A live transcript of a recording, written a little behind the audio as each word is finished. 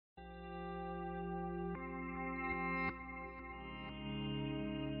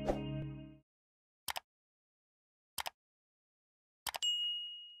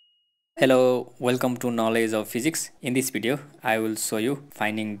Hello, welcome to Knowledge of Physics. In this video, I will show you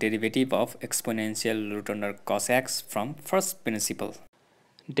finding derivative of exponential root under cos x from first principle.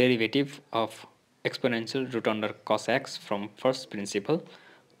 Derivative of exponential root under cos x from first principle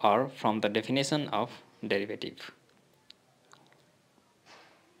or from the definition of derivative.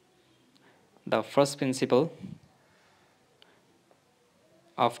 The first principle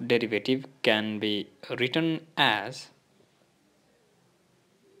of derivative can be written as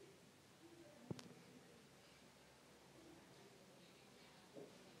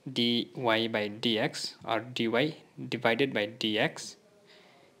dy by dx or dy divided by dx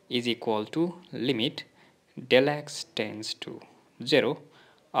is equal to limit del x tends to 0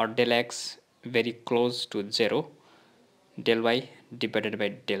 or del x very close to 0 del y divided by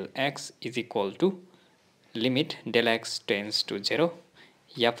del x is equal to limit del x tends to 0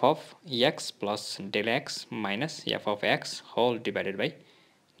 f of x plus del x minus f of x whole divided by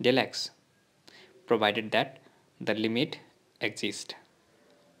del x, provided that the limit exists.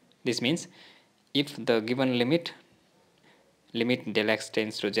 This means if the given limit del x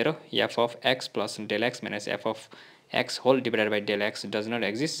tends to 0, f of x plus del x minus f of x whole divided by del x does not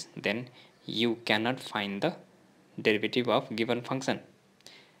exist, then you cannot find the derivative of given function.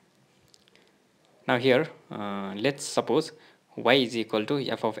 Now here, let's suppose y is equal to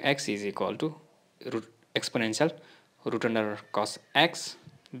f of x is equal to exponential root under cos x.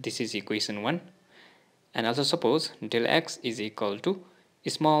 This is equation 1. And also suppose del x is equal to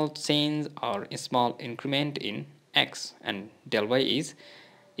small change or small increment in x, and del y is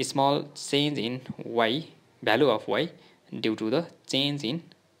small change in y, value of y due to the change in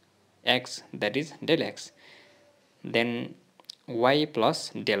x, that is del x. Then y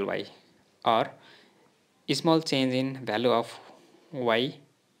plus del y, or small change in value of y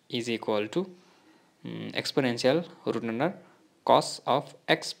is equal to exponential root under cos of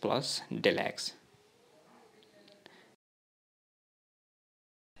x plus del x.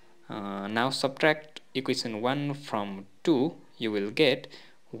 Now subtract equation 1 from 2, you will get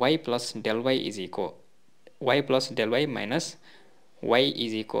y plus del y is equal y plus del y minus y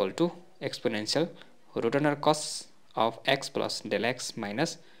is equal to exponential root under cos of x plus del x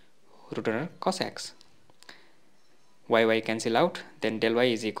minus root under cos x. Y cancel out, then del y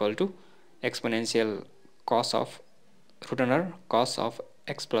is equal to exponential cos of root under cos of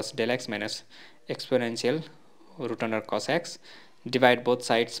x plus del x minus exponential root under cos x. Divide both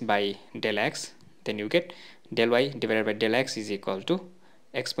sides by del x, then you get del y divided by del x is equal to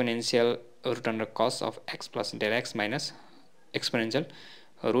exponential root under cos of x plus del x minus exponential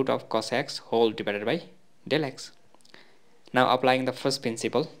root of cos x whole divided by del x. Now applying the first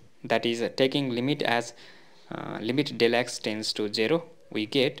principle, that is taking limit as limit del x tends to 0, we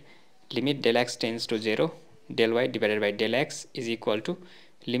get limit del x tends to 0 del y divided by del x is equal to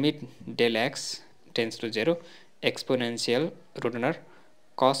limit del x tends to 0 exponential root under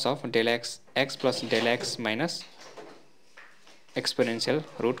cos of del x x plus del x minus exponential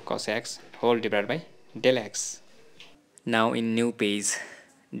root cos x whole divided by del x. Now in new page,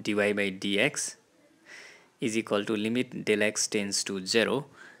 dy by dx is equal to limit del x tends to 0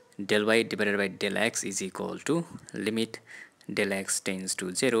 del y divided by del x is equal to limit del x tends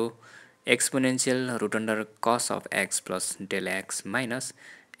to 0 exponential root under cos of x plus del x minus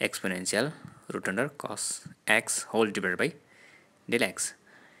exponential root under cos x whole divided by del x.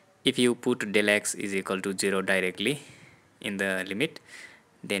 If you put del x is equal to 0 directly in the limit,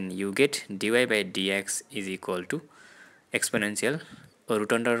 then you get dy by dx is equal to exponential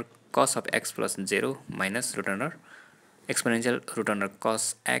root under cos of x plus 0 minus root under exponential root under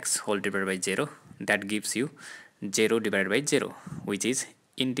cos x whole divided by 0. That gives you 0 divided by 0, which is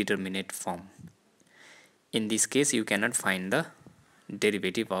indeterminate form. In this case, you cannot find the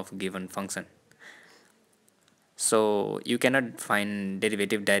derivative of given function. So you cannot find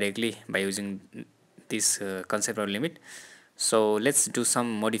derivative directly by using this concept of limit. So let's do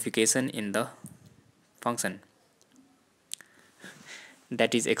some modification in the function,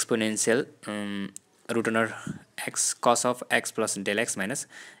 that is exponential root under x cos of x plus del x minus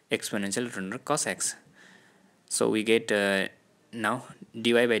exponential root under cos x. So we get now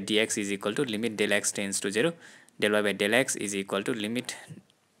dy by dx is equal to limit del x tends to 0 del y by del x is equal to limit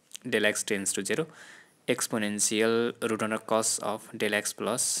del x tends to 0 exponential root under cos of del x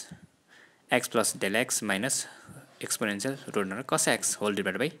plus del x minus exponential root under cos x whole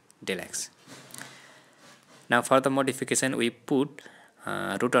divided by del x. Now for the modification, we put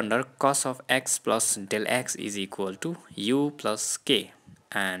root under cos of x plus del x is equal to u plus k,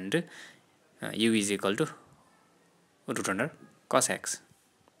 and u is equal to root under cos x.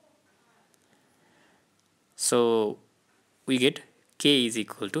 So we get k is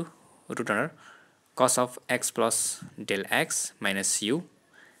equal to root under cos of x plus del x minus u,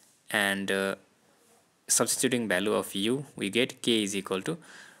 and substituting value of u, we get k is equal to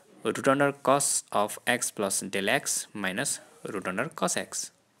root under cos of x plus del x minus root under cos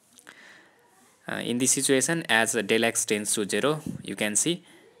x. In this situation, as del x tends to 0, you can see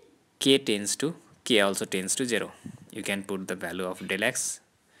k also tends to 0. You can put the value of del x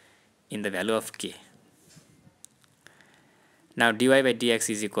in the value of k. Now dy by dx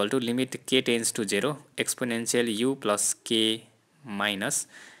is equal to limit k tends to 0 exponential u plus k minus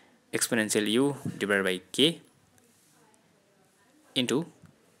exponential u divided by k into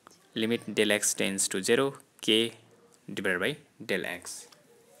limit del x tends to 0 k divided by del x.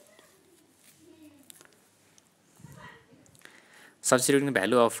 Substituting the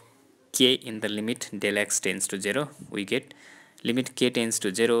value of k in the limit del x tends to 0, we get limit k tends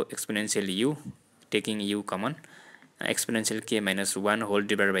to 0 exponential u, taking u common, exponential k minus 1 whole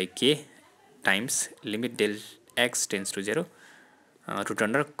divided by k times limit del x tends to 0 root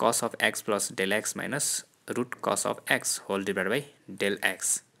under cos of x plus del x minus root cos of x whole divided by del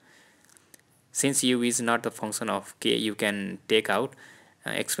x. Since u is not the function of k, you can take out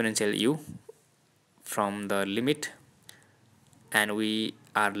exponential u from the limit, and we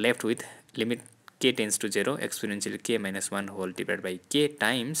are left with limit k tends to 0 exponential k minus 1 whole divided by k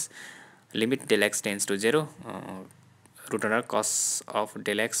times limit del x tends to 0 root under cos of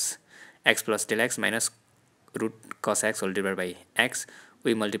del x x plus del x minus root cos x whole divided by x.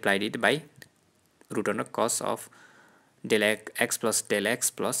 We multiplied it by root under cos of del x plus del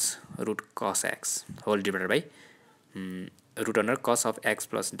x plus root cos x whole divided by root under cos of x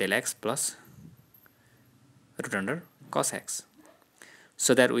plus del x plus root under cos x,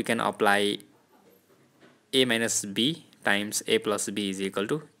 so that we can apply a minus b times a plus b is equal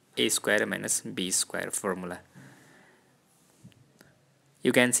to a square minus b square formula.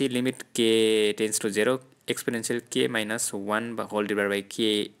 You can see limit k tends to 0 exponential k minus 1 whole divided by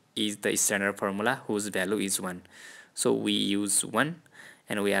k is the standard formula whose value is 1. So we use 1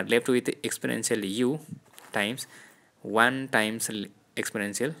 and we are left with exponential u times 1 times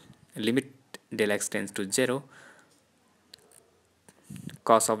exponential limit del x tends to 0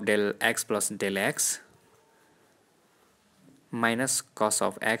 cos of del x plus del x minus cos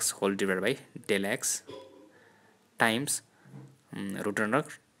of x whole divided by del x times root under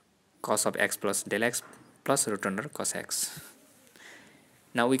cos of x plus del x plus root under cos x.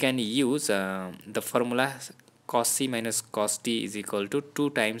 Now we can use the formula cos c minus cos d is equal to 2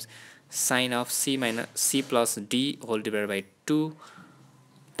 times sine of c minus c plus d whole divided by 2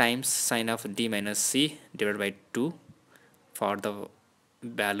 times sine of d minus c divided by 2 for the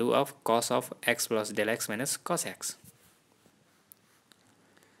value of cos of x plus del x minus cos x.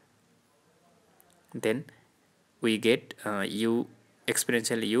 Then we get u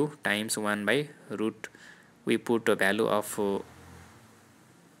exponential u times 1 by root, we put a value of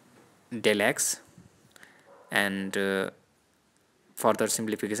del x, and further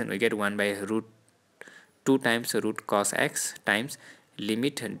simplification we get 1 by root 2 times root cos x times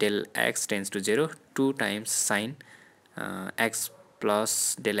limit del x tends to 0 2 times sine x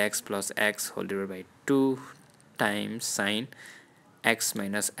plus del x plus x whole divided by 2 times sine x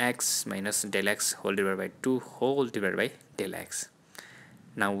minus del x whole divided by 2 whole divided by del x.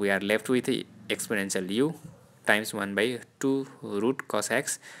 Now we are left with exponential u times 1 by 2 root cos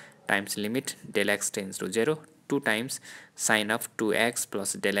x times limit del x tends to 0 2 times sine of 2x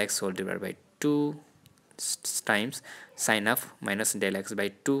plus del x whole divided by 2 times sine of minus del x by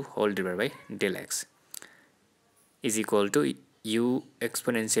 2 whole divided by del x is equal to u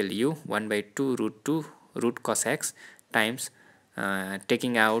exponential u 1 by 2 root cos x times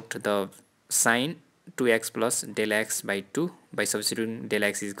taking out the sine 2x plus del x by 2 by substituting del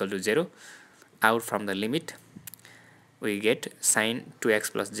x is equal to 0 out from the limit, we get sine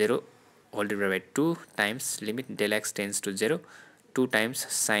 2x plus 0 whole divided by 2 times limit del x tends to 0 2 times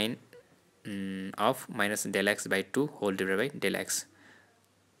sine of minus del x by 2 whole divided by del x.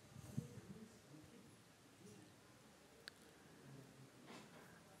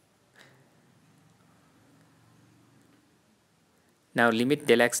 Now limit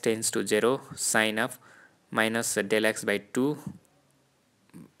del x tends to 0 sine of minus del x by 2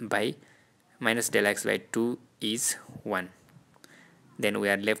 by minus del x by 2 is 1. Then we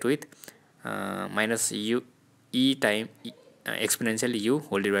are left with minus u e time exponential u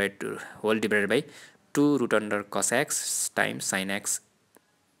whole divided by 2 root under cos x times sin x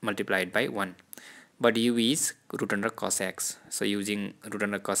multiplied by 1, but u is root under cos x, so using root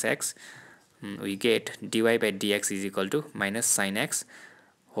under cos x we get dy by dx is equal to minus sin x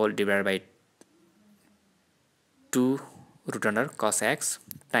whole divided by 2 root under cos x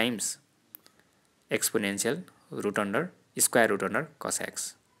times exponential root under square root under cos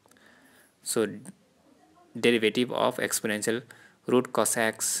x. So derivative of exponential root cos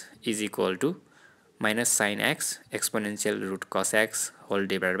x is equal to minus sin x exponential root cos x whole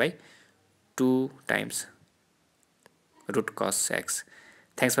divided by 2 times root cos x.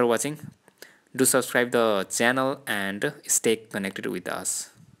 Thanks for watching. Do subscribe the channel and stay connected with us.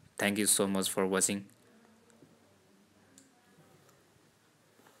 Thank you so much for watching.